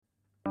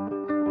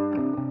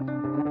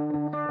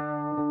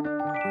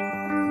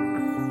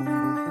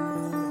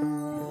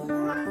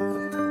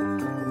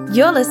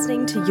You're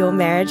listening to Your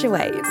Marriage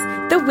Awaits,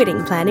 the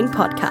wedding planning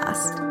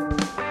podcast.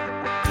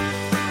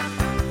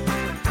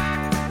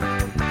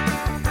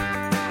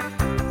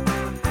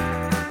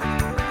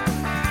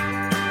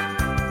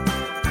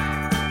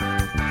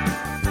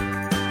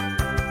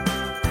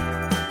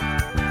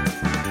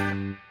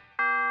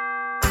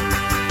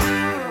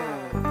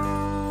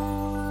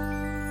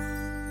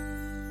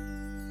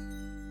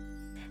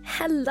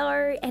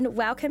 Hello and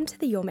welcome to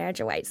the Your Marriage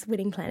Awaits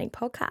wedding planning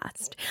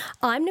podcast.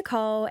 I'm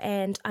Nicole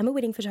and I'm a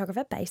wedding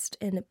photographer based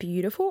in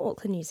beautiful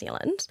Auckland, New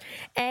Zealand.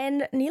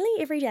 And nearly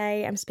every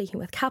day I'm speaking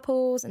with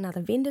couples and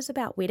other vendors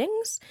about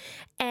weddings,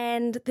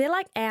 and they're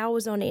like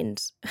hours on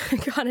end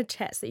kind of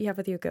chats that you have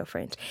with your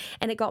girlfriend.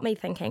 And it got me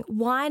thinking,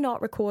 why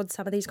not record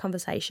some of these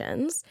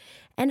conversations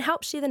and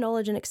help share the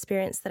knowledge and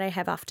experience that I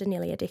have after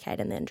nearly a decade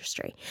in the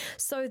industry.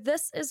 So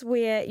this is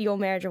where Your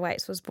Marriage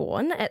Awaits was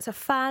born. It's a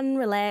fun,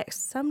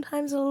 relaxed,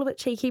 sometimes a little bit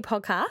cheeky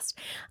podcast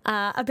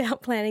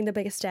about planning the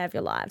biggest day of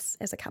your lives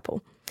as a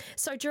couple.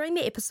 So during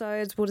the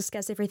episodes, we'll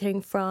discuss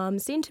everything from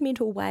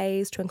sentimental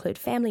ways to include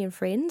family and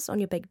friends on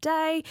your big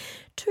day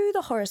to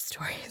the horror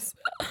stories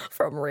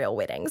from real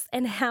weddings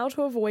and how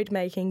to avoid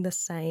making the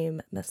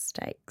same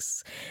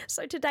mistakes.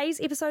 So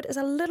today's episode is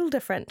a little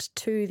different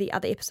to the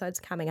other episodes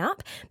coming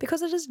up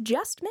because it is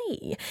just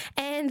me,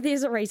 and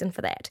there's a reason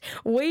for that.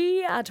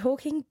 We are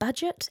talking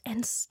budget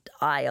and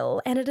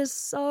style, and it is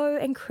so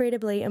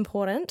incredibly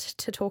important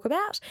to talk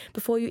about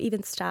before you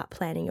even start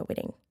planning your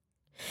wedding.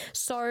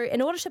 So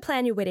in order to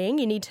plan your wedding,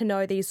 you need to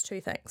know these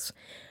two things.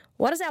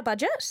 What is our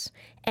budget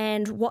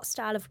and what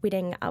style of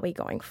wedding are we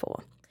going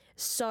for?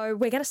 So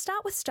we're going to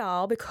start with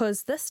style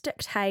because this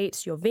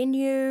dictates your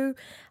venue,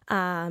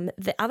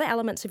 the other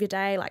elements of your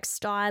day like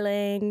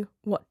styling,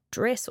 what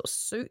dress or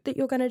suit that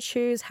you're going to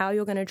choose, how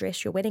you're going to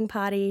dress your wedding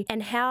party,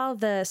 and how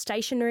the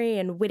stationery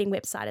and wedding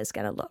website is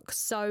going to look.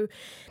 So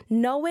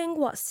knowing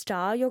what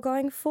style you're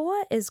going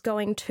for is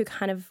going to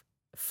kind of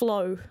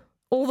flow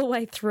all the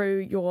way through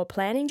your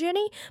planning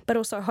journey, but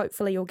also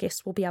hopefully your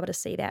guests will be able to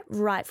see that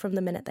right from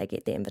the minute they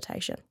get the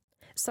invitation.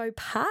 So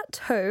part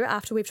 2,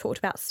 after we've talked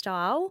about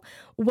style,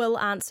 will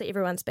answer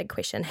everyone's big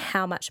question,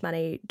 how much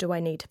money do I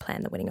need to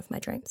plan the wedding of my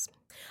dreams?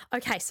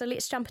 Okay, so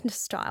let's jump into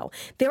style.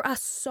 There are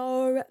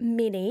so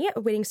many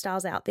wedding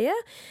styles out there,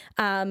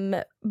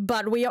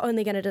 but we are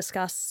only going to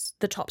discuss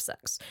the top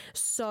 6.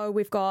 So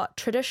we've got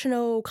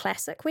traditional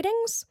classic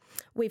weddings,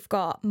 we've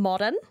got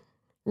modern,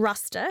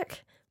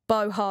 rustic,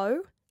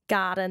 boho,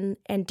 garden,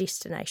 and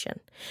destination.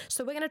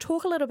 So we're going to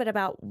talk a little bit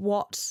about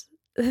what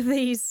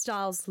these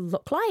styles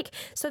look like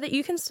so that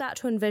you can start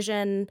to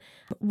envision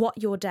what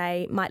your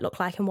day might look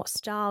like and what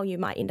style you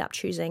might end up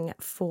choosing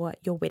for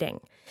your wedding.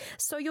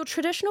 So your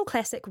traditional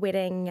classic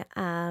wedding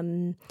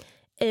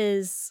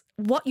is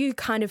what you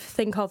kind of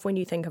think of when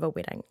you think of a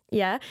wedding,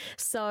 yeah?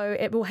 So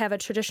it will have a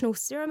traditional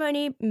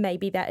ceremony,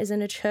 maybe that is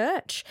in a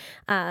church.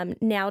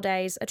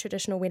 Nowadays, a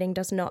traditional wedding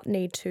does not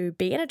need to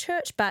be in a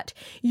church, but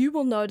you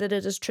will know that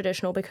it is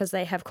traditional because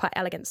they have quite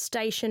elegant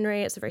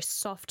stationery. It's a very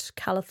soft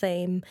colour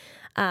theme.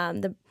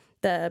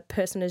 The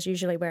person is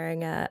usually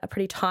wearing a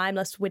pretty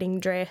timeless wedding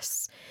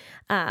dress,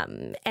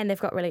 and they've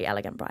got really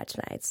elegant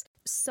bridesmaids.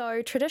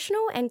 So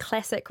traditional and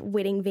classic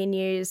wedding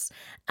venues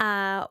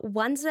are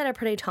ones that are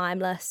pretty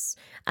timeless.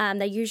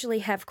 They usually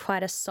have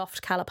quite a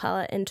soft colour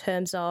palette in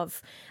terms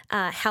of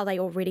how they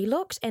already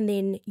looked, and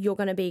then you're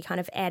going to be kind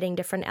of adding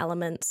different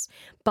elements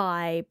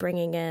by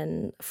bringing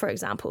in, for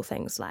example,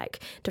 things like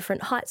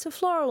different heights of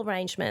floral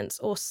arrangements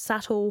or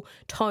subtle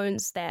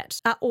tones that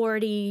are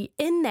already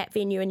in that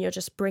venue and you're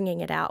just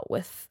bringing it out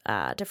with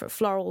different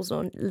florals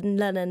or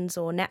linens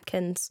or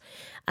napkins.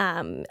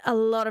 A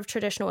lot of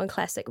traditional and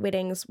classic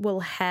weddings will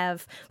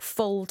have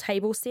full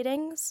table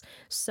settings,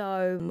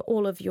 so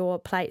all of your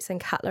plates and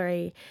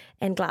cutlery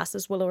and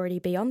glasses will already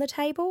be on the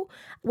table,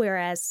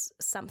 whereas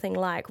something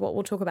like what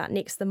we'll talk about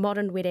next, the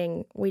modern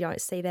wedding, we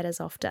don't see that as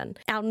often.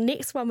 Our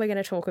next one we're going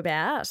to talk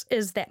about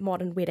is that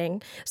modern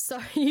wedding. So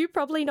you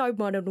probably know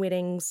modern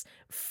weddings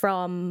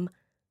from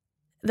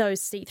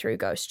those see-through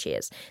ghost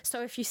chairs.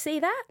 So if you see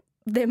that,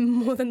 they're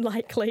more than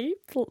likely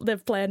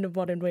they've planned a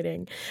modern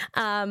wedding.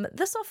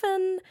 This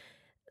often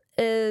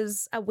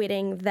is a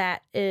wedding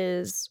that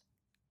is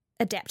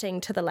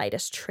adapting to the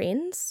latest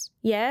trends.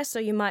 Yeah, so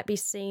you might be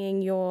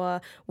seeing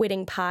your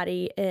wedding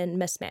party in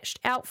mismatched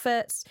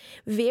outfits,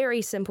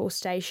 very simple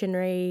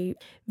stationery,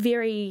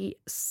 very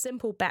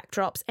simple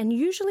backdrops, and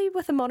usually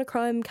with a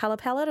monochrome colour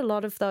palette. A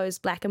lot of those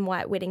black and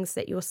white weddings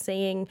that you're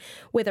seeing,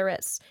 whether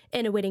it's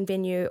in a wedding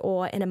venue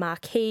or in a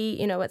marquee,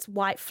 you know, it's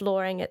white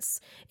flooring, it's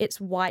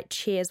white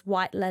chairs,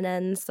 white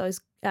linens,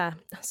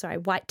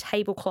 white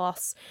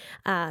tablecloths,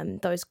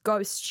 those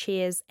ghost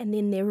chairs, and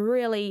then they're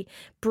really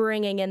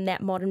bringing in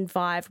that modern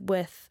vibe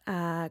with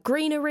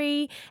greenery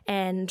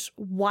and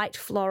white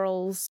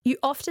florals. You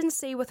often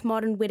see with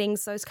modern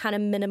weddings those kind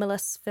of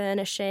minimalist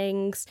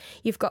furnishings.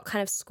 You've got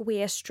kind of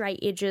square, straight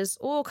edges,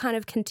 all kind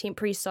of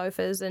contemporary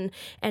sofas and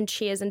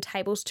chairs and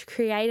tables to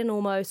create an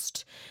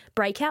almost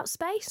breakout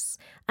space.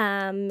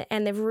 And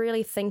they're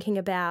really thinking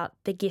about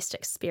the guest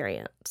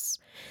experience.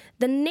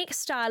 The next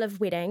style of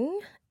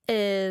wedding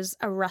is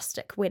a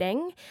rustic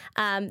wedding.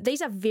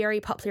 These are very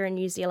popular in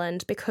New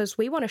Zealand because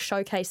we want to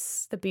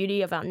showcase the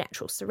beauty of our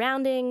natural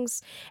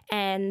surroundings,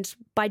 and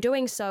by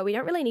doing so, we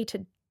don't really need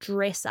to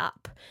dress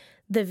up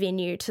the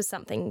venue to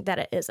something that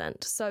it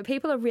isn't. So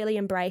people are really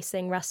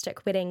embracing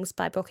rustic weddings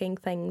by booking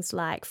things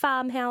like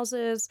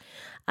farmhouses,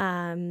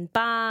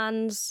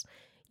 barns.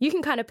 You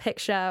can kind of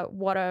picture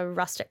what a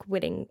rustic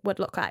wedding would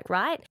look like,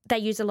 right? They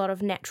use a lot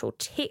of natural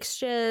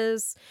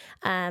textures.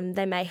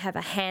 They may have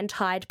a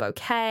hand-tied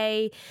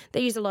bouquet.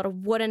 They use a lot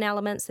of wooden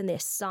elements in their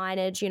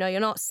signage. You know, you're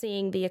not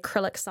seeing the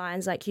acrylic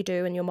signs like you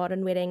do in your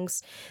modern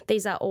weddings.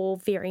 These are all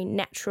very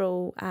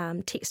natural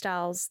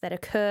textiles that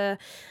occur.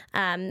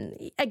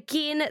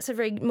 Again, it's a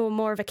very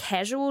more of a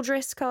casual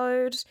dress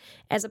code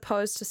as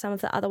opposed to some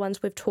of the other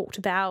ones we've talked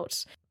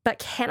about. But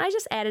can I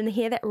just add in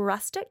here that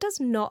rustic does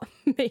not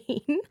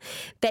mean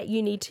that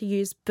you need to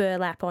use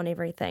burlap on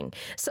everything.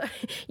 So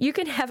you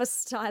can have a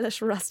stylish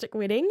rustic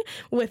wedding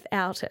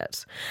without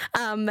it.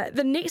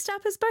 The next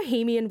up is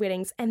bohemian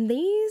weddings, and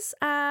these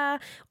are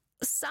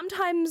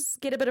sometimes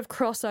get a bit of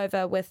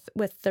crossover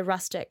with the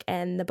rustic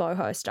and the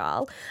boho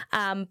style.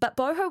 But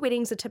boho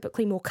weddings are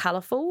typically more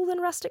colourful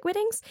than rustic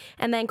weddings,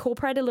 and they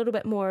incorporate a little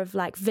bit more of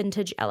like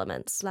vintage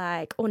elements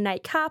like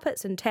ornate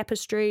carpets and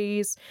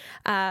tapestries,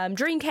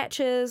 dream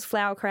catchers,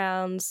 flower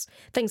crowns,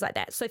 things like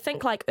that. So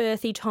think like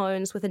earthy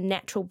tones with a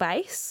natural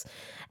base,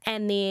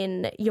 and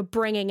then you're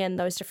bringing in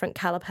those different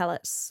colour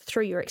palettes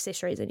through your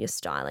accessories and your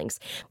stylings.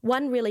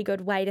 One really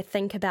good way to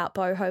think about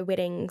boho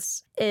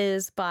weddings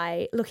is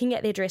by looking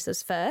at their dresses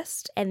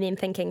first and then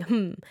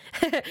thinking,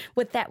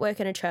 would that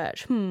work in a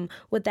church?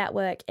 Would that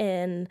work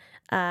in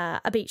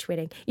a beach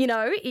wedding? You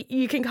know,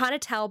 you can kind of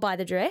tell by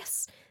the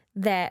dress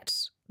that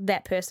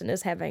that person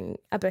is having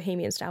a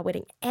bohemian style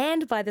wedding,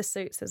 and by the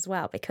suits as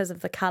well because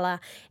of the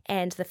colour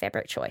and the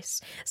fabric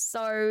choice.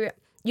 So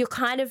you're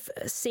kind of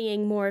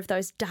seeing more of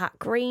those dark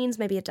greens,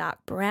 maybe a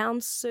dark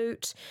brown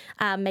suit.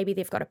 Maybe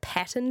they've got a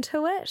pattern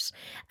to it.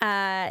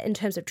 In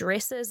terms of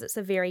dresses, it's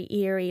a very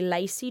airy,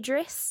 lacy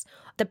dress.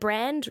 The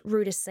brand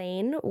Rue de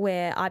Seine,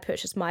 where I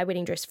purchased my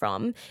wedding dress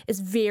from, is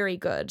very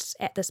good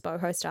at this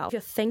boho style. If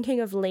you're thinking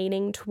of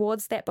leaning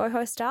towards that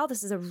boho style,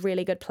 this is a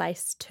really good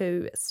place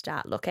to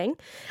start looking.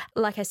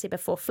 Like I said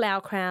before,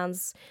 flower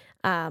crowns,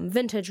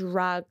 vintage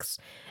rugs.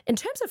 In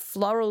terms of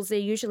florals, they're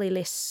usually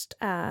less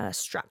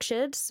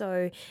structured,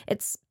 so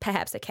it's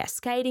perhaps a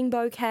cascading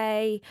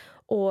bouquet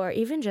or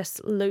even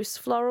just loose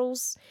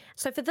florals.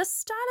 So for this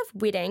style of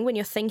wedding, when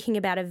you're thinking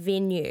about a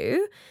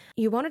venue,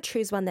 you want to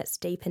choose one that's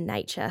deep in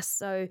nature.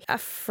 So a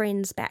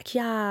friend's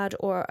backyard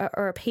or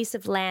a piece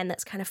of land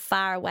that's kind of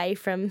far away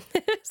from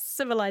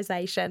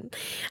civilization.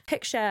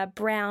 Picture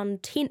brown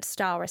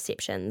tent-style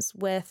receptions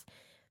with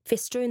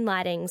festoon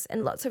lightings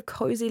and lots of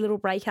cozy little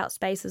breakout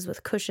spaces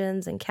with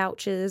cushions and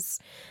couches.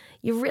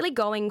 You're really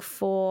going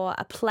for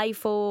a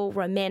playful,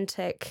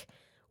 romantic,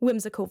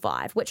 whimsical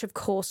vibe, which of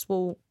course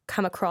will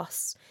come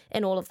across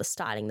in all of the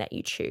styling that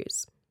you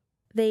choose.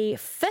 The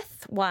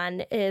fifth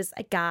one is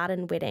a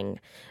garden wedding.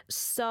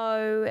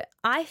 So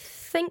I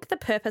think the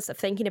purpose of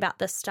thinking about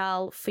this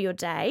style for your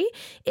day,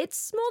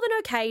 it's more than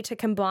okay to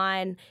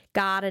combine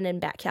garden and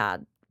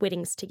backyard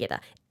weddings together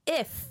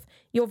if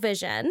your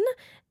vision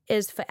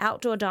is for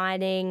outdoor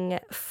dining,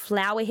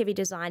 flower-heavy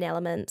design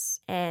elements,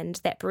 and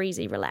that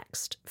breezy,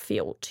 relaxed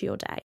feel to your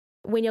day.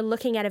 When you're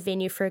looking at a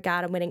venue for a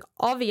garden wedding,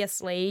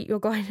 obviously you're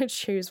going to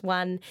choose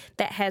one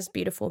that has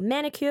beautiful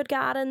manicured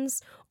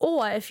gardens,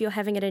 or if you're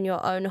having it in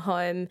your own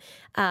home,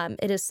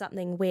 it is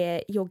something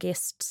where your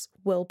guests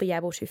will be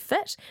able to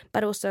fit,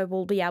 but also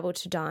will be able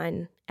to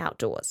dine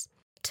outdoors.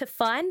 To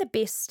find the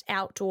best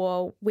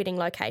outdoor wedding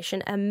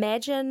location,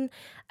 imagine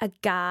a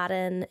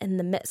garden in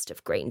the midst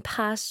of green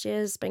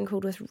pastures,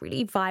 sprinkled with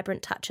really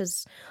vibrant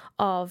touches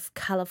of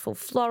colourful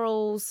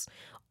florals,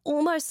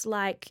 almost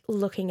like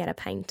looking at a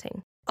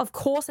painting. Of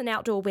course, an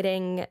outdoor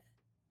wedding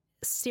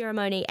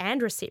ceremony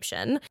and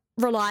reception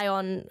rely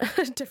on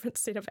a different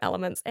set of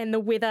elements, and the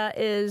weather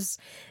is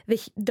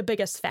the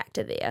biggest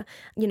factor there.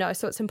 You know,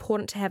 so it's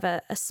important to have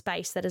a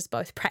space that is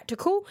both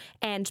practical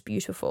and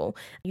beautiful.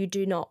 You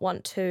do not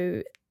want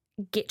to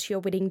get to your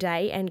wedding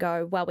day and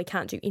go, well, we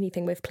can't do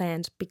anything we've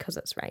planned because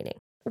it's raining.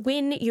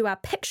 When you are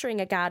picturing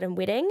a garden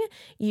wedding,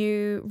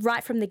 you,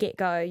 right from the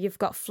get-go, you've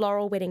got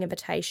floral wedding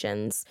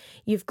invitations,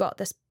 you've got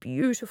this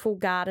beautiful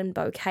garden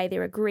bouquet,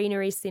 there are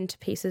greenery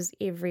centerpieces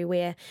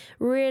everywhere,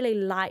 really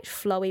light,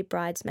 flowy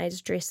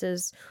bridesmaids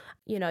dresses.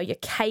 You know, your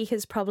cake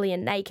is probably a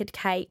naked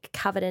cake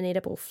covered in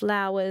edible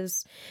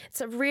flowers.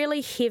 It's a really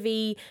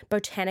heavy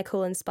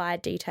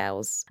botanical-inspired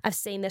details. I've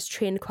seen this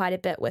trend quite a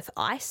bit with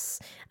ice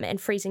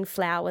and freezing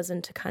flowers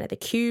into kind of the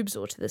cubes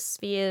or to the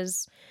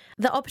spheres.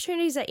 The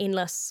opportunities are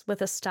endless with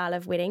this style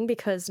of wedding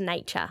because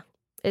nature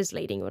is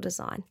leading your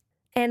design.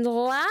 And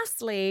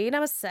lastly,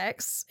 number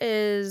 6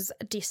 is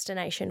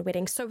destination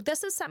weddings. So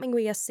this is something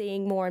we are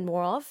seeing more and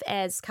more of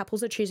as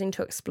couples are choosing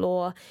to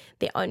explore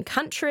their own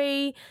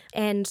country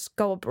and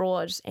go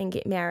abroad and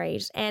get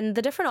married. And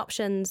the different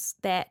options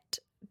that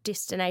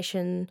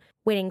destination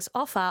weddings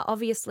offer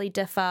obviously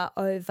differ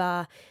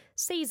over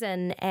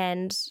season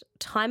and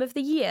time of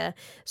the year.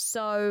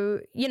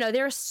 So,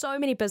 there are so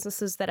many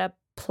businesses that are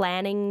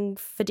planning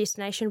for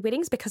destination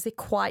weddings because they're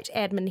quite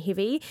admin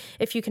heavy.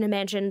 If you can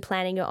imagine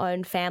planning your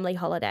own family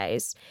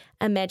holidays,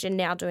 imagine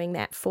now doing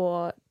that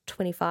for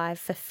 25,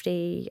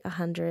 50,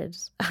 100,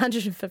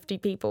 150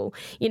 people.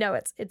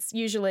 It's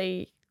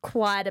usually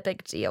quite a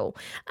big deal.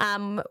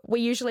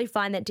 We usually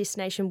find that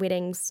destination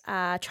weddings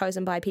are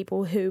chosen by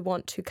people who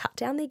want to cut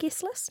down their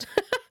guest list,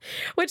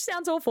 which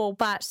sounds awful,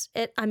 but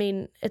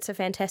it's a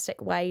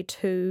fantastic way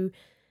to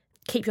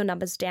keep your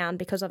numbers down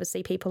because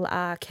obviously people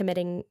are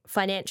committing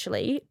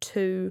financially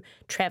to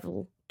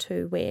travel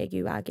to where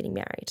you are getting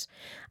married.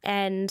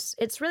 And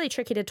it's really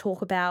tricky to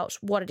talk about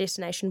what a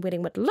destination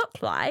wedding would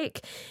look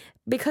like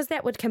because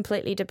that would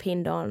completely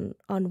depend on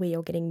where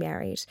you're getting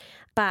married.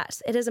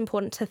 But it is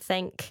important to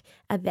think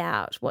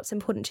about what's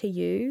important to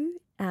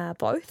you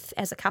both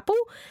as a couple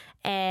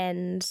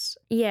and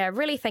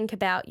really think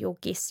about your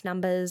guest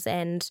numbers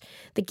and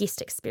the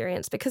guest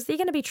experience because they're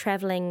going to be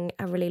traveling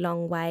a really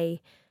long way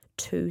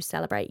to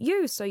celebrate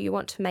you. So you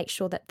want to make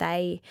sure that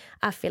they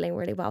are feeling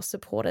really well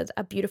supported.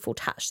 A beautiful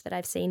touch that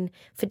I've seen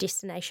for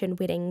destination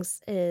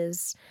weddings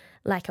is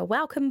like a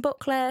welcome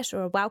booklet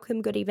or a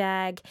welcome goodie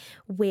bag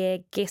where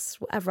guests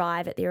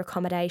arrive at their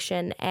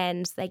accommodation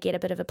and they get a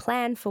bit of a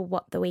plan for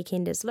what the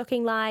weekend is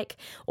looking like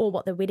or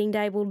what the wedding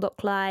day will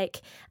look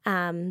like,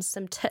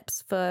 some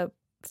tips for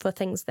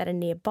things that are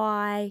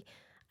nearby,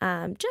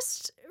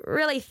 just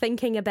really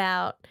thinking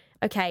about,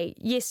 okay,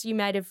 yes, you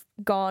might have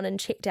gone and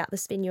checked out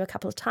this venue a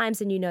couple of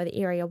times and you know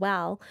the area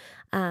well,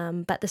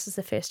 but this is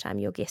the first time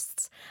your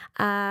guests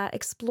are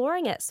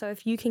exploring it. So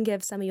if you can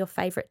give some of your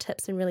favourite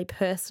tips and really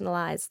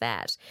personalise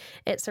that,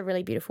 it's a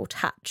really beautiful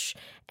touch.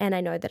 And I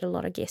know that a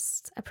lot of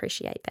guests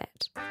appreciate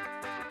that.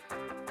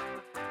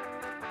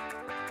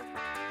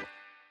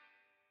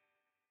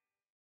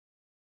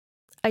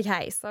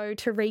 Okay, so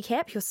to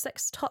recap, your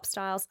 6 top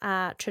styles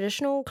are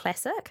traditional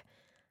classic,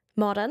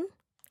 modern,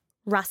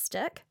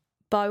 rustic,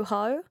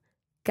 boho,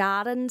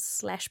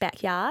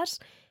 garden/backyard,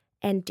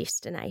 and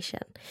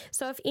destination.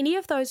 So if any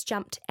of those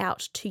jumped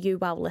out to you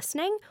while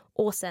listening,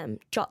 awesome.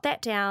 Jot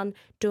that down,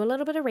 do a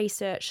little bit of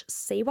research,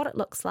 see what it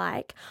looks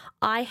like.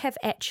 I have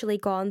actually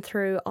gone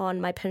through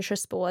on my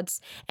Pinterest boards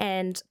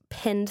and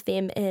pinned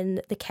them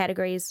in the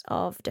categories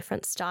of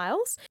different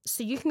styles.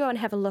 So you can go and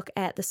have a look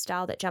at the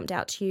style that jumped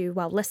out to you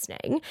while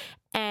listening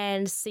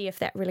and see if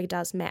that really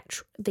does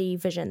match the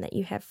vision that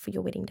you have for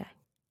your wedding day.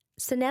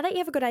 So now that you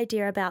have a good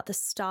idea about the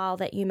style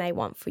that you may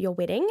want for your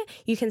wedding,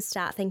 you can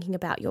start thinking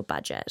about your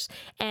budget.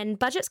 And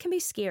budgets can be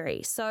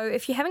scary. So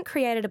if you haven't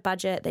created a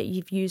budget that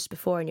you've used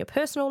before in your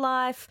personal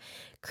life,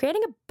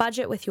 creating a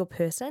budget with your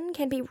person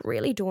can be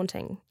really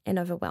daunting and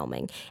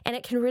overwhelming. And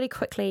it can really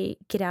quickly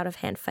get out of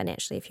hand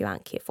financially if you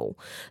aren't careful.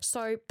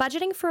 So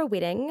budgeting for a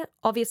wedding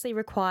obviously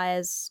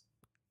requires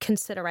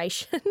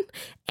consideration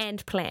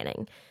and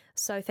planning.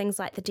 So things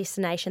like the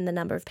destination, the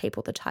number of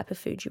people, the type of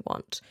food you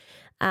want.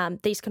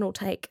 These can all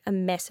take a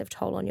massive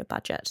toll on your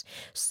budget.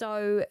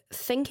 So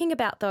thinking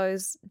about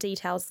those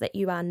details that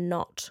you are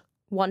not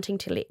wanting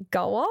to let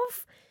go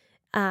of,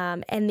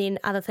 and then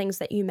other things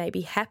that you may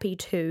be happy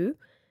to,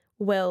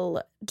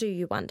 will do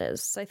you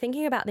wonders. So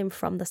thinking about them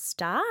from the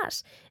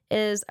start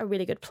is a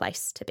really good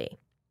place to be.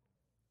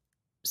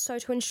 So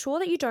to ensure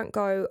that you don't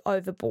go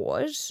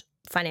overboard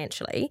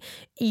financially,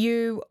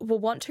 you will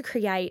want to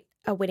create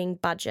a wedding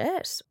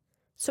budget.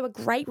 So a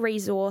great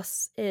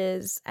resource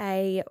is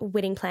a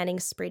wedding planning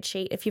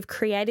spreadsheet. If you've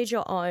created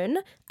your own,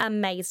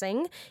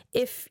 amazing.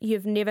 If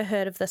you've never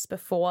heard of this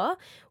before,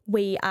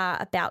 we are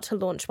about to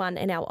launch one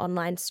in our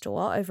online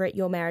store over at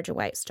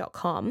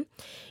yourmarriageawaits.com.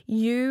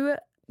 You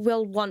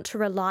will want to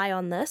rely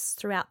on this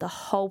throughout the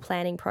whole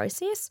planning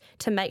process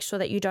to make sure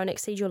that you don't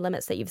exceed your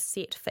limits that you've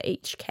set for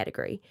each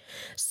category.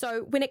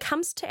 So when it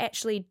comes to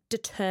actually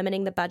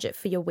determining the budget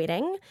for your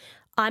wedding,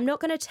 I'm not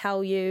going to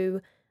tell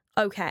you,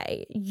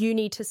 okay, you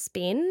need to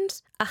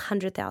spend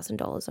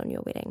 $100,000 on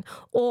your wedding,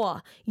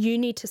 or you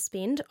need to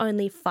spend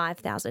only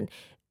 $5,000.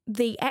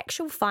 The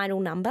actual final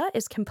number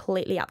is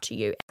completely up to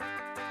you.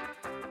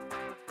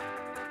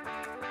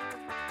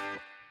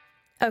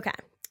 Okay,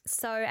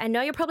 so I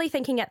know you're probably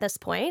thinking at this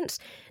point,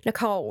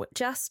 Nicole,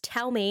 just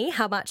tell me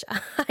how much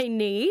I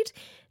need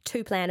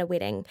to plan a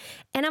wedding.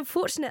 And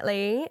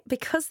unfortunately,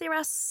 because there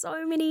are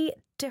so many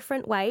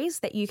different ways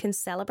that you can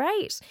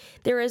celebrate,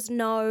 there is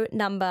no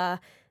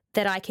number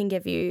that I can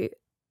give you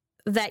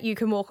that you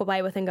can walk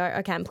away with and go,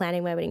 okay, I'm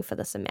planning my wedding for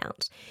this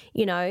amount.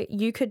 You know,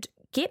 you could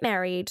get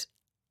married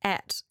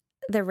at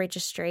the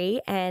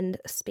registry and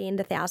spend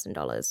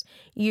 $1,000.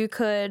 You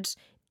could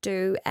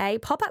do a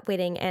pop-up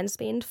wedding and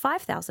spend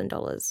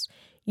 $5,000.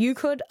 You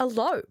could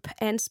elope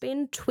and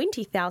spend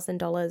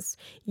 $20,000.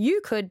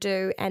 You could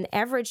do an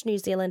average New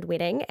Zealand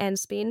wedding and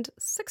spend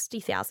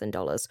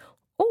 $60,000.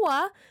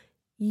 Or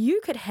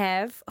you could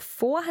have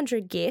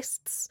 400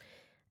 guests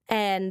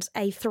and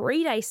a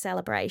 3-day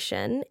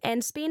celebration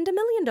and spend $1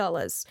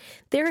 million.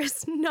 There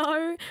is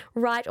no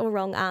right or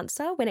wrong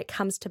answer when it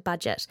comes to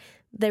budget.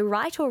 The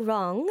right or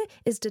wrong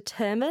is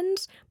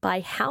determined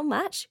by how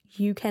much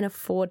you can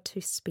afford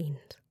to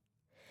spend.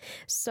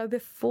 So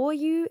before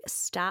you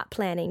start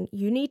planning,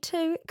 you need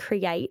to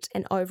create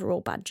an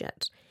overall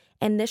budget.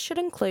 And this should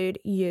include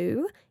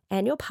you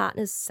and your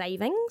partner's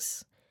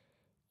savings,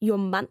 your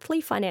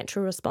monthly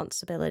financial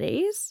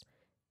responsibilities,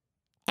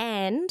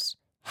 and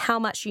how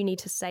much you need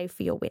to save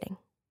for your wedding.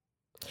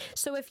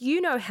 So if you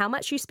know how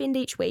much you spend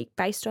each week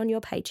based on your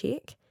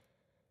paycheck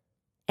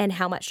and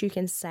how much you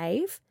can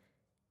save,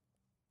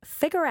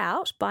 figure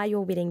out by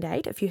your wedding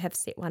date, if you have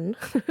set one,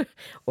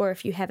 or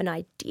if you have an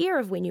idea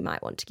of when you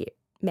might want to get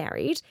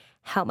married,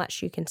 how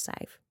much you can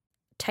save.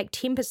 Take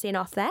 10%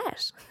 off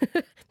that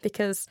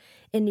because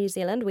in New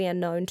Zealand we are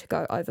known to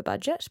go over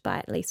budget by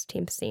at least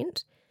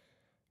 10%.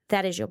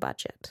 That is your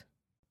budget.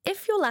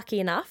 If you're lucky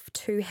enough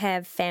to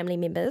have family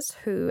members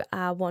who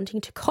are wanting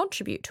to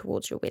contribute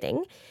towards your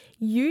wedding,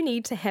 you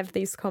need to have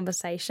these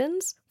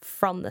conversations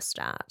from the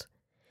start.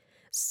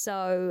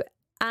 So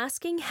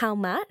asking how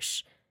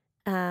much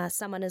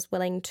someone is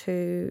willing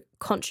to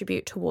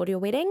contribute toward your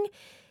wedding,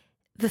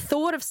 the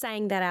thought of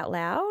saying that out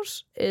loud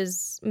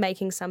is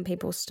making some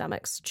people's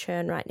stomachs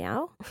churn right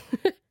now,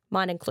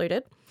 mine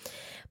included.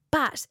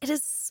 But it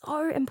is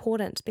so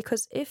important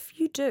because if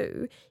you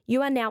do,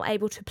 you are now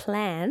able to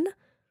plan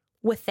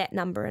with that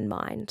number in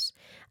mind.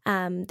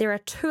 There are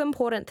 2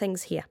 important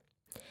things here.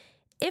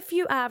 If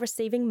you are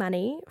receiving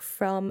money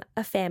from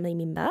a family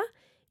member,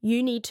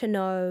 you need to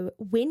know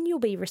when you'll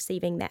be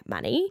receiving that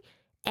money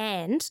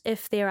and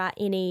if there are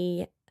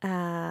any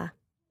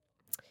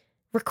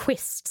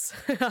requests,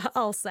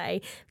 I'll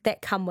say,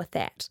 that come with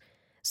that.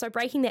 So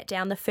breaking that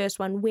down, the first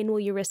one, when will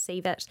you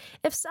receive it?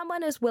 If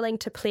someone is willing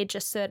to pledge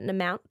a certain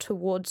amount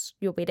towards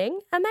your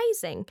wedding,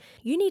 amazing.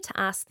 You need to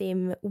ask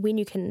them when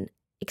you can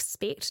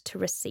expect to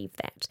receive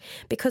that,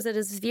 because it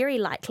is very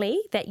likely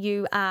that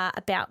you are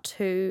about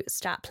to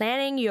start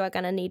planning. You are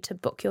going to need to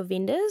book your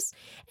vendors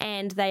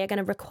and they are going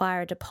to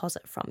require a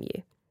deposit from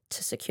you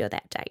to secure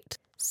that date.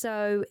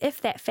 So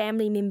if that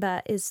family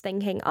member is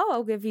thinking, oh,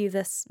 I'll give you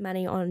this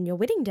money on your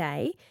wedding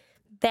day,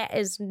 that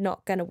is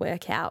not going to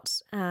work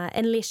out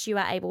unless you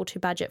are able to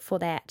budget for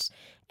that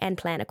and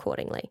plan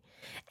accordingly.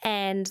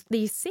 And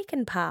the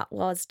second part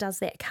was, does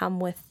that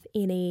come with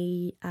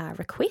any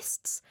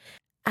requests?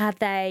 Are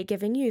they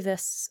giving you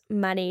this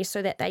money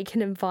so that they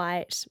can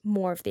invite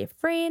more of their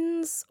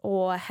friends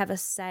or have a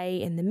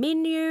say in the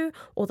menu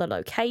or the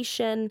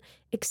location,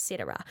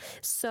 etc.?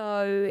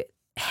 So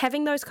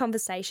having those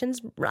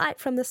conversations right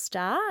from the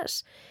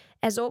start,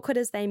 as awkward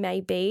as they may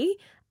be,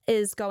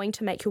 is going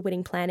to make your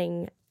wedding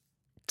planning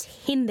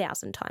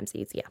 10,000 times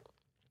easier.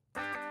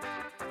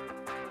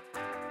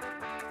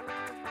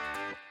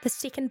 The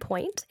second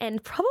point,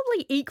 and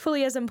probably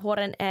equally as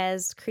important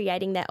as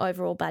creating that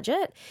overall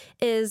budget,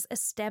 is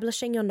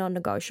establishing your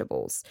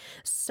non-negotiables.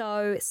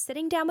 So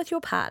sitting down with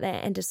your partner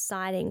and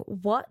deciding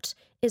what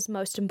is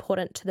most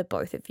important to the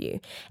both of you.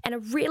 And a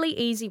really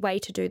easy way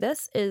to do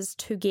this is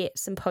to get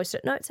some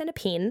post-it notes and a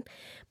pen.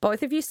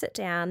 Both of you sit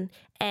down,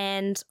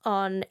 and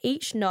on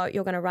each note,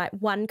 you're going to write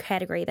one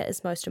category that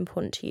is most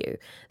important to you.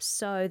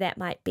 So that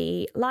might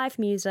be live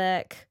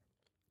music,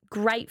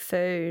 great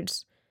food,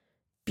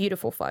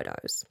 beautiful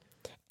photos.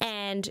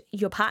 And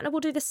your partner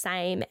will do the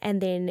same, and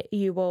then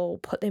you will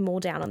put them all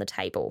down on the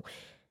table.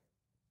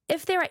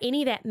 If there are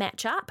any that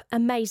match up,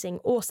 amazing,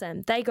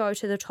 awesome. They go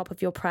to the top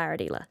of your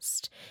priority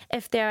list.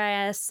 If there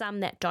are some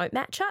that don't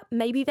match up,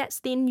 maybe that's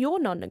then your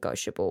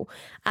non-negotiable,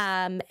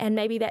 and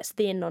maybe that's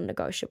their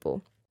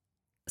non-negotiable.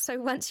 So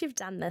once you've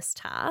done this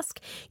task,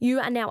 you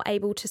are now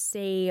able to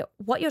see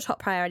what your top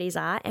priorities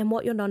are and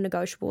what your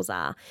non-negotiables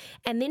are.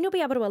 And then you'll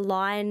be able to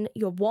align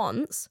your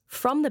wants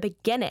from the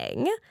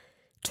beginning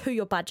to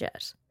your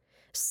budget.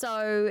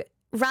 So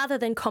rather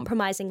than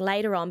compromising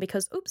later on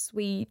because, oops,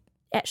 we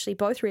actually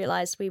both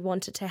realized we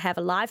wanted to have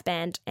a live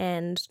band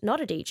and not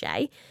a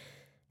DJ,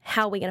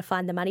 how are we going to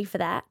find the money for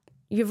that?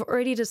 You've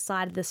already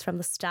decided this from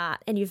the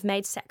start, and you've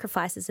made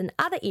sacrifices in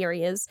other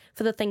areas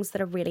for the things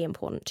that are really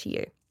important to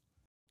you.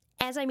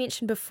 As I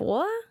mentioned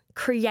before,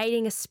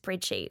 creating a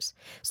spreadsheet.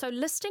 So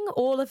listing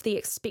all of the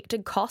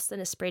expected costs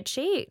in a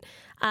spreadsheet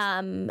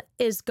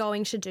is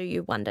going to do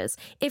you wonders.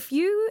 If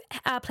you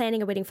are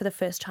planning a wedding for the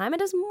first time,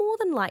 it is more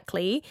than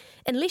likely,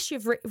 unless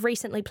you've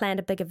recently planned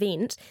a big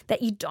event,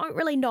 that you don't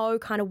really know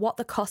kind of what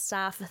the costs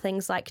are for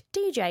things like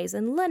DJs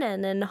and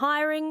linen and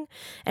hiring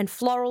and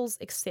florals,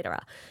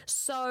 etc.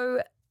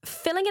 So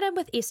filling it in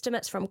with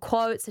estimates from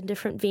quotes and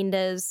different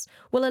vendors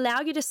will allow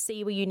you to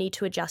see where you need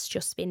to adjust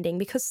your spending,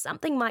 because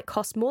something might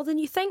cost more than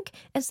you think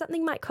and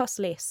something might cost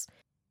less.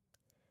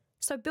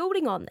 So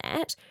building on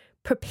that,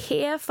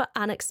 prepare for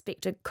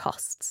unexpected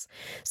costs.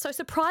 So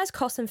surprise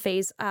costs and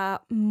fees are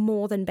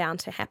more than bound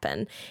to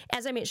happen.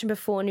 As I mentioned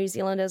before, New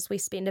Zealanders, we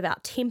spend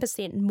about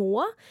 10%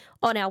 more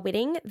on our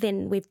wedding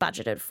than we've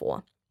budgeted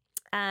for.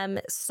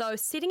 So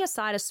setting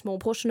aside a small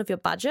portion of your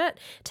budget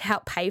to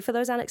help pay for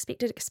those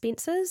unexpected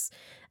expenses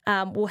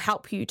will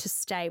help you to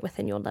stay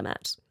within your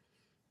limit.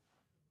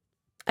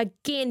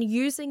 Again,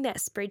 using that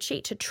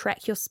spreadsheet to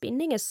track your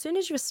spending. As soon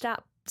as you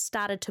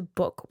started to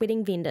book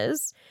wedding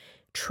vendors,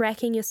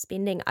 tracking your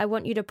spending, I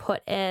want you to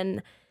put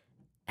in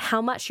how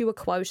much you were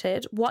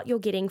quoted, what you're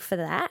getting for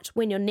that,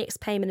 when your next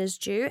payment is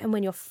due, and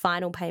when your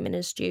final payment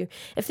is due.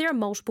 If there are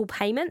multiple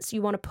payments,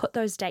 you want to put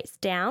those dates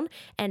down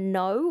and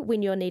know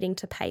when you're needing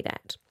to pay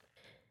that.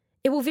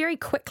 It will very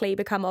quickly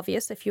become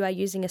obvious if you are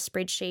using a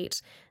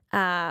spreadsheet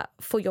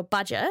for your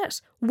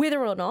budget,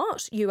 whether or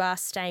not you are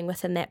staying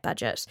within that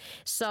budget.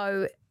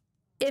 So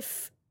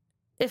if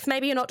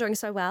maybe you're not doing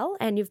so well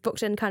and you've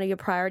booked in kind of your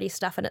priority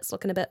stuff and it's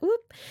looking a bit,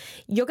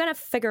 you're going to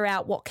figure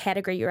out what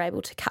category you're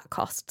able to cut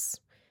costs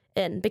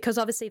in, because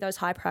obviously those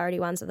high priority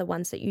ones are the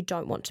ones that you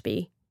don't want to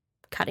be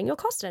cutting your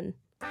cost in.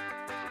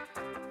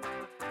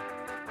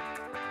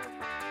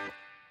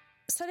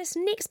 So this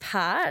next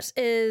part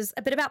is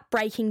a bit about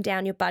breaking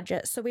down your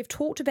budget. So we've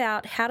talked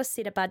about how to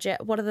set a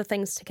budget, what are the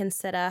things to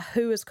consider,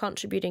 who is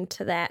contributing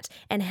to that,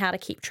 and how to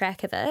keep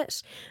track of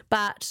it.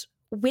 But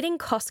wedding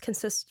costs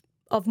consist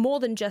of more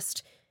than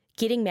just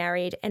getting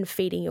married and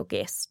feeding your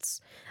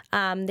guests.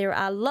 There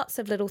are lots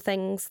of little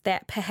things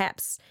that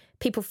perhaps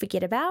people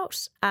forget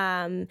about.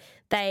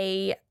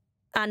 They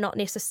are not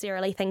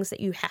necessarily things that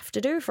you have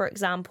to do. For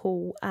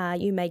example,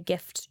 you may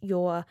gift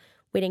your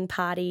wedding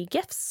party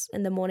gifts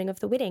in the morning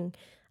of the wedding,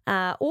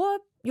 or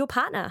your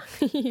partner,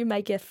 you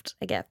may gift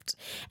a gift.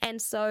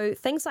 And so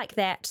things like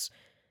that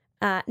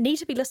need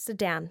to be listed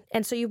down.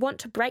 And so you want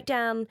to break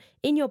down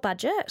in your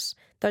budget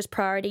those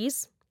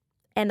priorities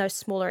and those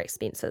smaller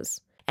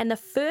expenses. And the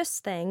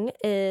first thing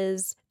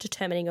is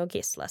determining your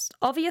guest list.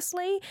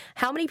 Obviously,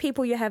 how many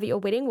people you have at your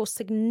wedding will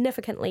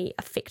significantly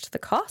affect the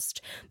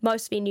cost.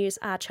 Most venues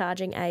are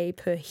charging a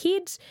per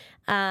head.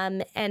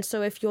 And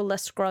so if your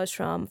list grows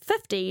from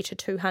 50 to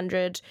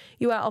 200,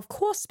 you are, of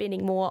course,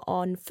 spending more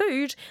on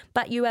food,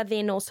 but you are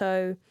then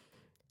also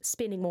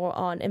spending more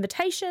on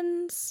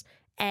invitations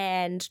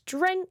and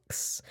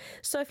drinks.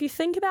 So if you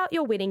think about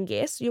your wedding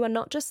guests, you are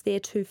not just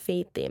there to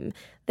feed them.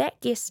 That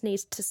guest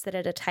needs to sit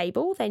at a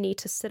table, they need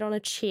to sit on a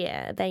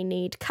chair, they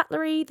need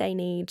cutlery, they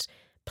need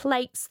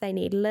plates, they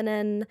need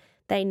linen,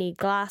 they need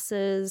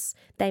glasses,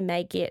 they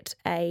may get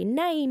a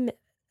name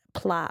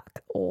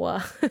plaque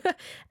or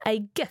a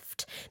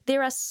gift.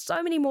 There are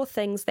so many more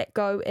things that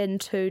go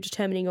into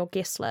determining your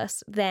guest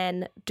list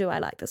than do I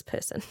like this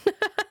person?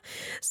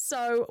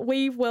 So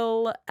we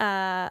will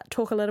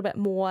talk a little bit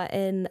more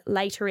in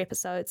later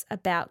episodes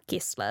about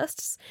guest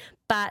lists,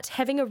 but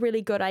having a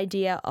really good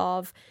idea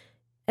of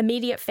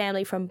immediate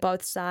family from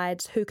both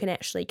sides who can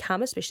actually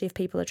come, especially if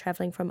people are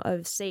traveling from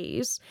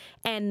overseas,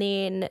 and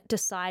then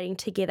deciding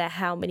together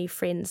how many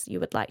friends you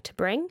would like to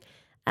bring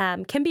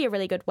can be a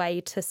really good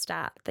way to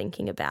start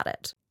thinking about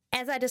it.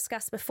 As I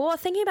discussed before,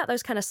 thinking about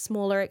those kind of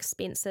smaller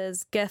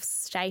expenses, gifts,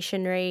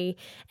 stationery,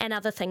 and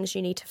other things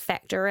you need to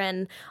factor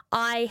in,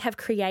 I have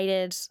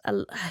created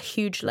a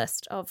huge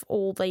list of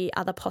all the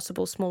other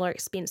possible smaller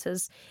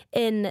expenses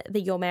in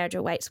the Your Marriage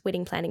Awaits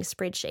wedding planning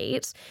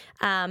spreadsheet,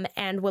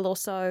 and we'll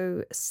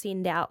also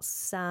send out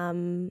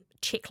some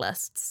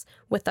checklists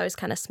with those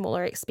kind of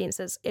smaller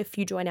expenses if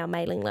you join our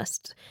mailing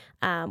list,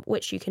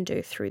 which you can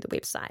do through the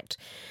website.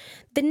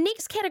 The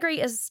next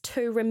category is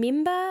to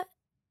remember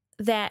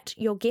that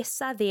your guests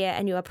are there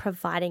and you are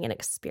providing an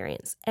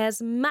experience.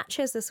 As much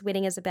as this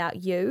wedding is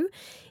about you,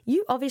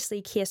 you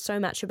obviously care so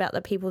much about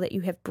the people that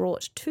you have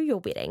brought to your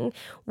wedding.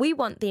 We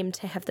want them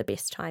to have the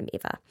best time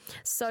ever.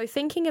 So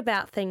thinking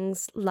about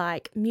things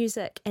like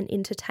music and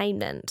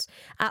entertainment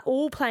are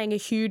all playing a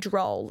huge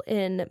role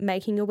in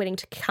making your wedding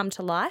to come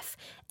to life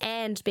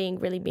and being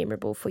really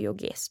memorable for your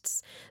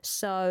guests.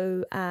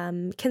 So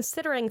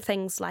considering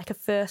things like a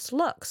first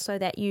look so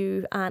that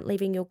you aren't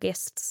leaving your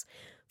guests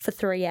for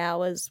 3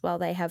 hours while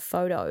they have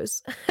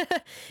photos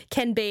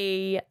can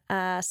be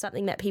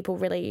something that people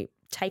really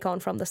take on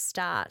from the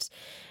start.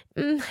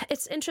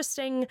 It's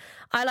interesting.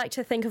 I like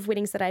to think of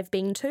weddings that I've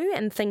been to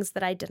and things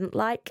that I didn't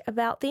like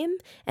about them.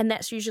 And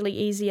that's usually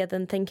easier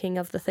than thinking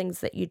of the things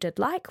that you did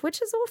like,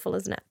 which is awful,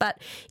 isn't it?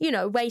 But,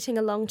 waiting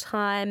a long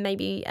time,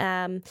 maybe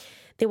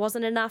there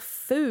wasn't enough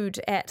food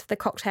at the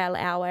cocktail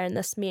hour. And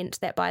this meant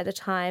that by the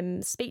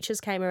time speeches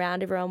came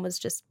around, everyone was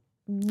just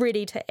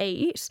ready to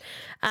eat.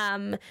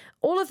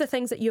 All of the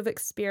things that you've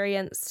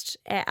experienced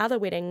at other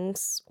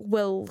weddings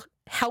will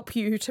help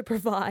you to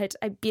provide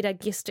a better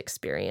guest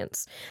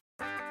experience.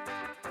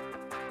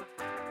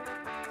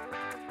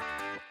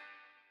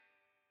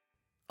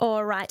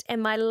 All right,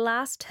 and my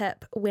last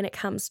tip when it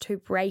comes to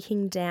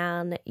breaking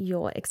down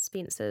your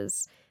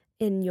expenses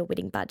in your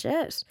wedding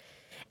budget,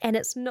 and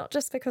it's not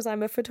just because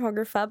I'm a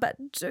photographer, but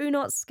do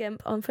not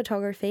skimp on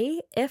photography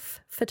if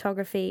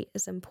photography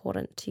is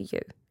important to you.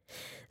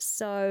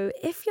 So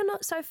if you're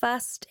not so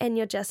fussed and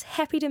you're just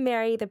happy to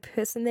marry the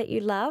person that you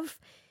love,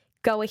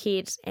 go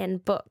ahead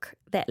and book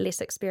that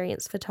less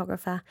experienced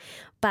photographer.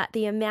 But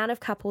the amount of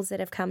couples that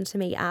have come to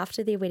me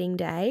after their wedding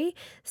day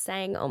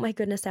saying, oh my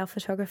goodness, our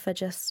photographer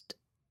just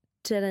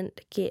didn't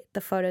get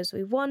the photos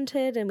we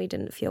wanted and we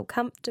didn't feel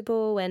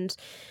comfortable, and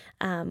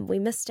we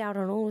missed out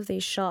on all of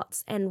these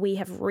shots and we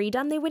have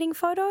redone their wedding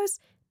photos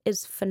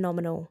is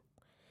phenomenal.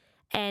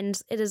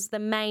 And it is the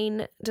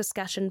main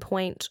discussion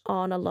point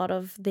on a lot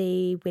of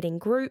the wedding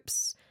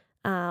groups,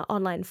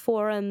 online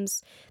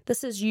forums.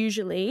 This is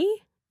usually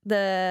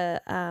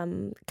the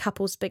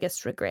couple's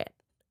biggest regret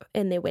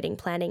in their wedding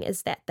planning,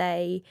 is that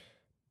they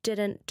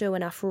didn't do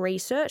enough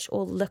research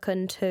or look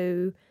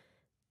into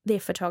their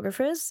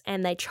photographers,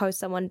 and they chose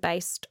someone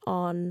based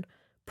on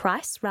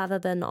price rather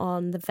than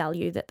on the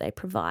value that they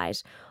provide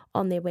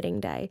on their wedding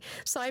day.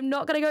 So I'm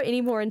not going to go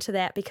any more into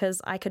that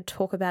because I could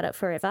talk about it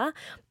forever,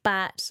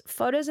 but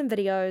photos and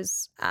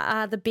videos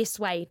are the best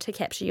way to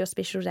capture your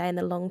special day in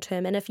the long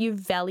term. And if you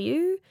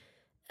value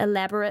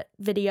elaborate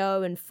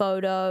video and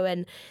photo,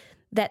 and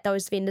that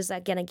those vendors are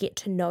going to get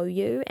to know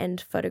you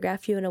and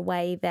photograph you in a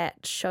way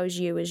that shows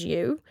you as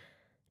you,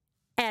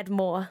 add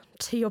more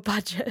to your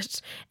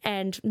budget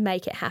and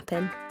make it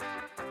happen.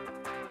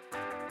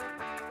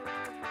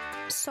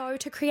 So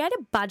to create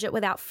a budget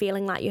without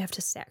feeling like you have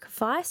to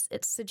sacrifice,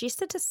 it's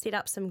suggested to set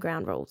up some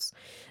ground rules.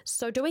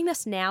 So doing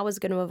this now is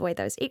going to avoid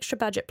those extra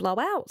budget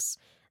blowouts,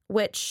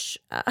 which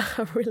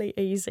are really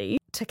easy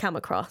to come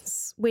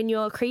across when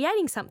you're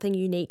creating something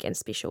unique and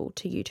special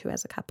to you two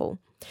as a couple.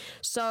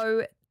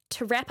 So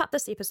to wrap up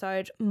this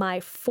episode, my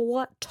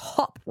 4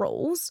 top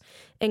rules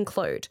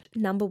include: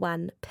 number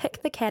 1,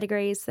 pick the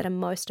categories that are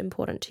most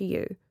important to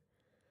you.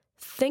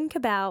 Think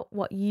about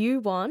what you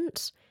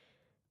want,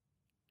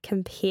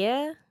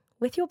 compare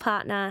with your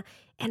partner,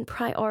 and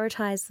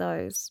prioritize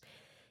those.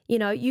 You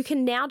know, you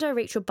can now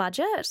direct your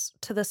budget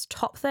to this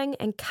top thing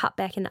and cut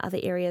back in other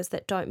areas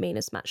that don't mean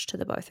as much to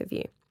the both of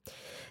you.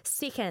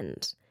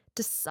 Second,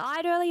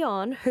 decide early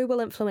on who will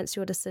influence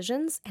your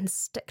decisions and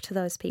stick to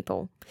those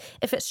people.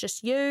 If it's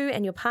just you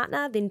and your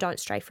partner, then don't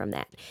stray from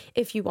that.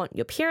 If you want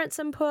your parents'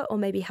 input or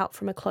maybe help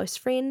from a close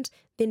friend,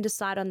 then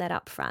decide on that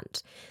up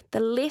front. The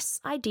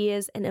less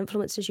ideas and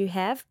influences you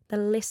have, the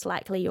less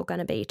likely you're going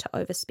to be to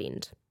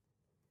overspend.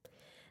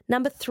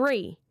 Number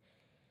 3,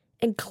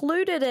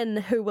 included in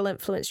who will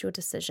influence your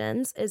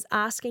decisions is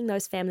asking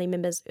those family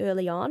members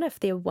early on if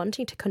they're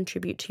wanting to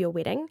contribute to your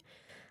wedding.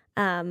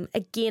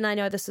 Again, I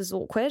know this is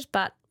awkward,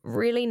 but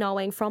really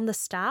knowing from the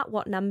start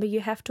what number you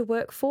have to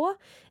work for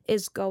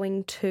is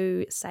going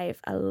to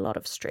save a lot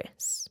of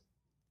stress.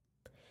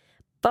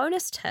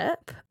 Bonus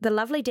tip, the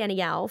lovely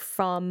Danielle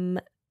from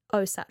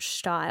Oh Such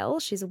Style,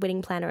 she's a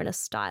wedding planner and a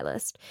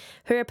stylist.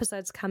 Her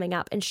episode's coming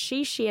up and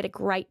she shared a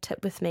great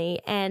tip with me,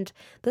 and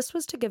this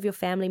was to give your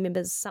family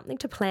members something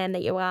to plan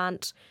that you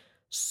aren't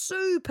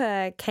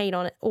super keen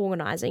on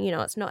organising. You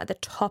know, it's not at the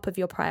top of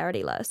your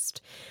priority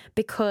list,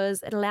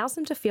 because it allows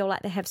them to feel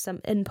like they have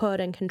some input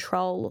and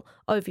control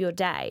over your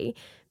day,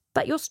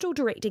 but you're still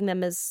directing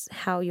them as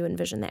how you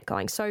envision that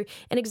going. So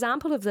an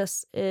example of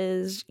this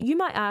is you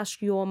might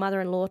ask your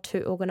mother-in-law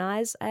to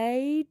organise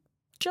a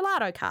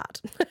gelato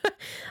cart.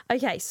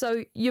 Okay,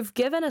 so you've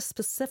given a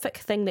specific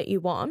thing that you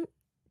want,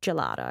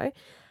 gelato,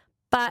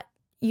 but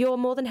you're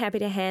more than happy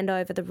to hand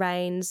over the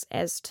reins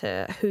as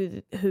to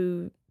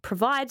who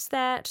provides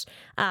that,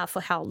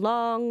 for how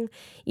long.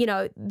 You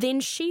know, then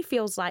she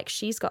feels like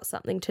she's got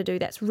something to do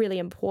that's really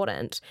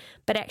important,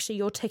 but actually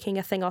you're ticking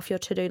a thing off your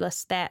to-do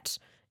list that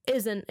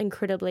isn't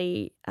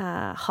incredibly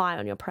high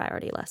on your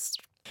priority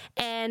list.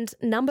 And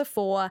number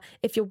 4,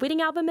 if your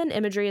wedding album and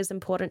imagery is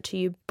important to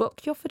you,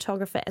 book your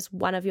photographer as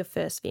one of your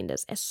first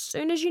vendors. As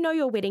soon as you know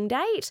your wedding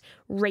date,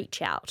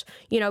 reach out.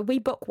 You know, we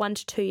book 1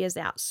 to 2 years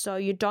out, so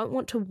you don't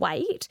want to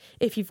wait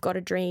if you've got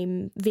a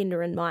dream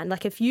vendor in mind.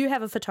 Like if you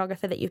have a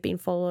photographer that you've been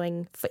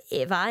following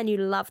forever and you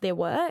love their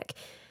work,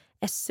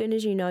 as soon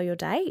as you know your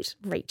date,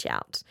 reach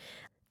out.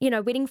 You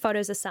know, wedding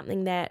photos are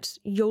something that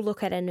you'll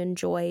look at and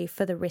enjoy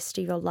for the rest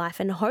of your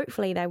life, and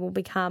hopefully they will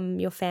become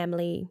your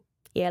family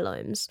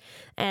heirlooms.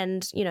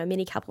 And, you know,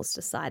 many couples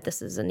decide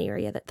this is an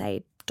area that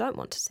they don't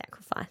want to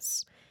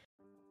sacrifice.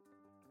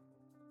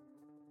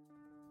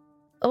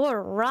 All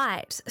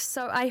right,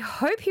 so I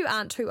hope you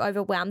aren't too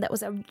overwhelmed. That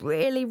was a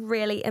really,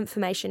 really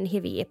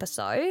information-heavy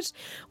episode.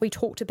 We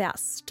talked about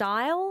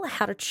style,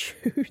 how to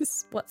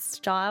choose what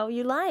style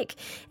you like,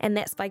 and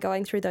that's by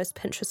going through those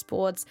Pinterest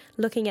boards,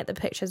 looking at the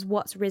pictures,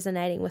 what's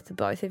resonating with the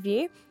both of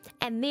you,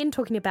 and then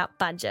talking about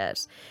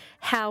budget,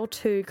 how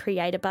to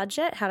create a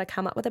budget, how to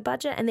come up with a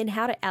budget, and then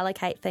how to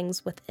allocate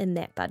things within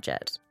that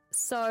budget.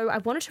 So I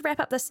wanted to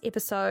wrap up this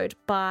episode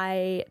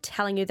by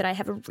telling you that I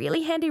have a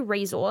really handy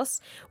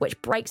resource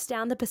which breaks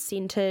down the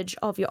percentage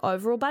of your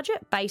overall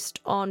budget based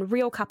on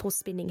real couples'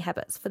 spending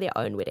habits for their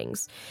own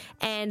weddings.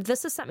 And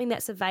this is something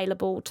that's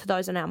available to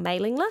those on our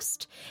mailing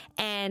list,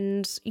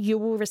 and you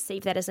will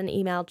receive that as an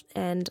email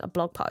and a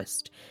blog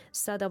post.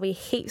 So there'll be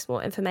heaps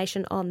more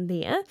information on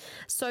there.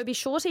 So be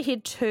sure to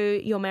head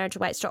to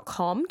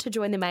yourmarriageawaits.com to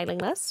join the mailing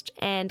list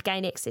and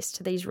gain access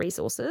to these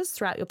resources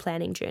throughout your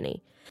planning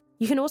journey.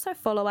 You can also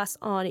follow us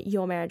on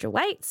Your Marriage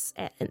Awaits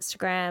at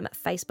Instagram,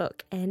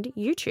 Facebook, and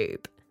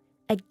YouTube.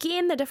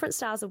 Again, the different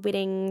styles of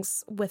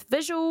weddings with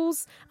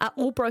visuals are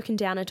all broken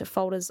down into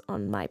folders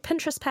on my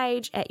Pinterest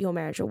page at Your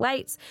Marriage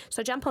Awaits.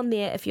 So jump on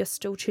there if you're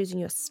still choosing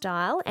your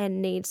style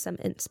and need some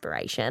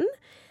inspiration.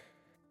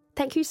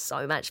 Thank you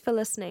so much for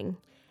listening.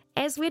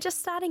 As we're just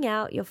starting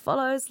out, your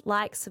follows,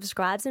 likes,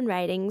 subscribes, and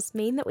ratings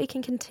mean that we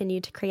can continue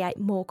to create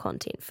more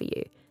content for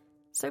you.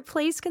 So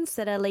please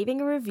consider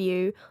leaving a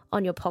review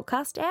on your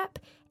podcast app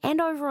and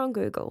over on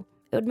Google.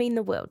 It would mean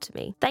the world to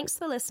me. Thanks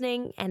for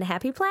listening and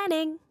happy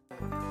planning.